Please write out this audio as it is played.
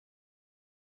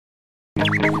We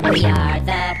are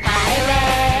the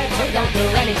pirates who don't do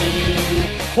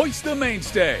anything. Hoist the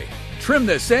mainstay, trim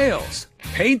the sails,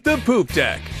 paint the poop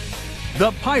deck.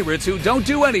 The pirates who don't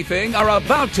do anything are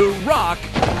about to rock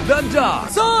the dock.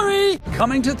 Sorry!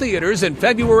 Coming to theaters in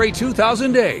February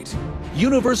 2008,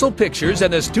 Universal Pictures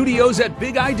and the studios at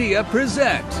Big Idea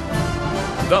present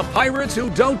The Pirates Who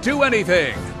Don't Do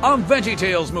Anything, a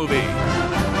VeggieTales movie.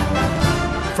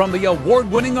 From the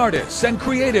award-winning artists and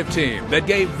creative team that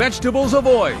gave vegetables a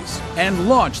voice and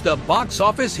launched the box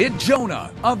office hit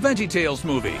Jonah, a VeggieTales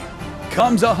movie,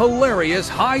 comes a hilarious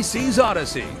high seas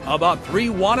odyssey about three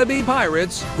wannabe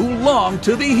pirates who long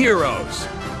to be heroes.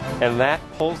 And that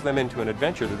pulls them into an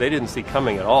adventure that they didn't see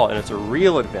coming at all. And it's a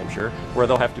real adventure where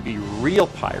they'll have to be real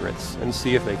pirates and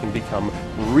see if they can become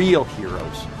real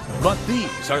heroes. But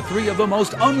these are three of the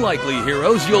most unlikely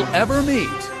heroes you'll ever meet.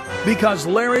 Because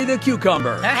Larry the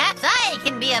Cucumber, Perhaps I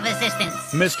can be of assistance.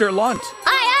 Mr. Lunt,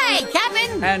 Aye, aye,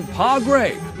 Captain. and Pa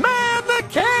Grape Man the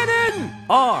cannon!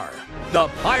 are the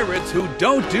pirates who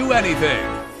don't do anything.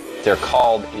 They're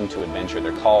called into adventure.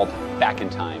 They're called back in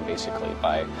time, basically,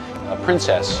 by a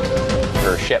princess.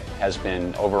 Her ship has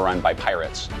been overrun by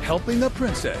pirates. Helping the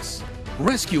princess,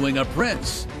 rescuing a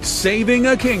prince, saving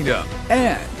a kingdom,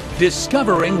 and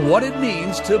discovering what it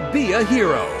means to be a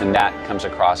hero. And that comes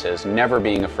across as never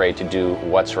being afraid to do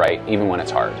what's right, even when it's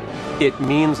hard. It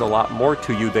means a lot more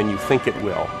to you than you think it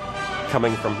will,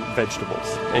 coming from vegetables.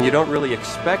 And you don't really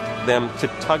expect them to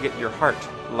tug at your heart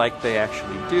like they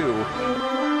actually do.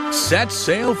 Set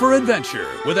sail for adventure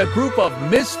with a group of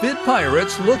misfit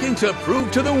pirates looking to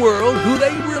prove to the world who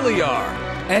they really are.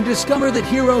 And discover that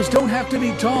heroes don't have to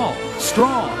be tall,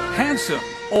 strong, handsome,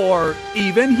 or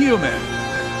even human.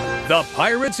 The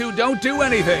Pirates Who Don't Do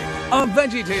Anything, a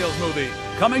VeggieTales movie,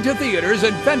 coming to theaters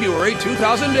in February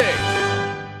 2008.